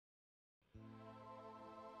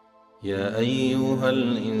يا أيها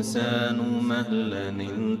الإنسان مهلا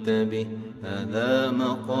انتبه، هذا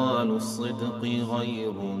مقال الصدق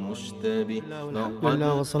غير مشتبه. الحمد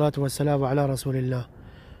لله والصلاة والسلام على رسول الله.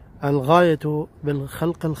 الغاية من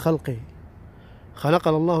خلق الخلق،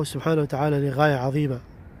 خلقنا الله سبحانه وتعالى لغاية عظيمة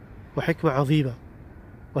وحكمة عظيمة،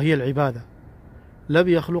 وهي العبادة. لم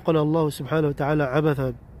يخلقنا الله سبحانه وتعالى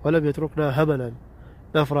عبثا، ولم يتركنا هملا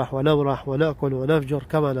نفرح ونمرح ونأكل ونفجر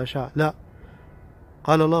كما نشاء، لا.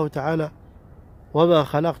 قال الله تعالى: وما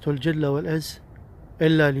خلقت الجن والإنس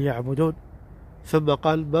إلا ليعبدون. ثم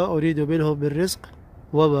قال: ما أريد منهم من رزق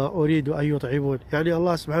وما أريد أن يطعمون. يعني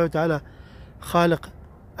الله سبحانه وتعالى خالق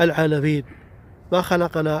العالمين، ما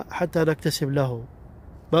خلقنا حتى نكتسب له.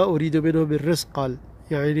 ما أريد منهم من رزق، قال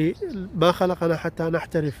يعني ما خلقنا حتى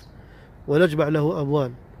نحترف ونجمع له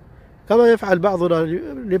أموال كما يفعل بعضنا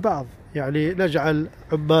لبعض، يعني نجعل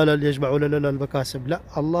عمالا يجمعون لنا المكاسب. لا،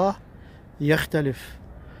 الله يختلف.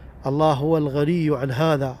 الله هو الغني عن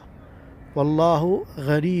هذا، والله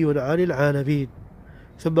غني عن العالمين.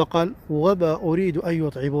 ثم قال: وما أريد أن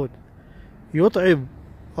يطعمون. يطعم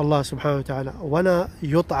الله سبحانه وتعالى ولا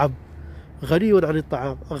يطعم، غني عن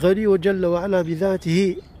الطعام، غني جل وعلا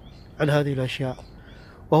بذاته عن هذه الأشياء.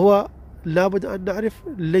 وهو لابد أن نعرف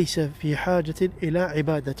ليس في حاجة إلى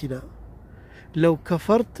عبادتنا. لو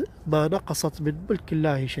كفرت ما نقصت من ملك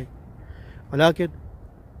الله شيء، ولكن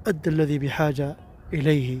أنت الذي بحاجة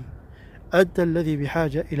إليه، أنت الذي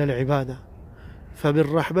بحاجة إلى العبادة.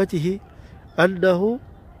 فمن رحمته أنه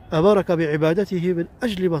أمرك بعبادته من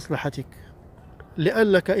أجل مصلحتك،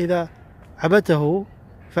 لأنك إذا عبدته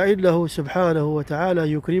فإنه سبحانه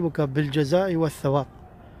وتعالى يكرمك بالجزاء والثواب.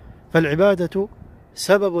 فالعبادة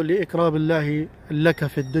سبب لإكرام الله لك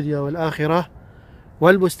في الدنيا والآخرة،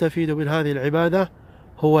 والمستفيد من هذه العبادة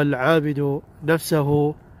هو العابد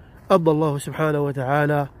نفسه. أما الله سبحانه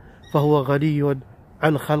وتعالى فهو غني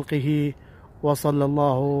عن خلقه. وصلى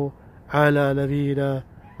الله على نبينا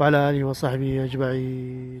وعلى آله وصحبه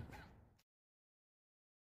أجمعين.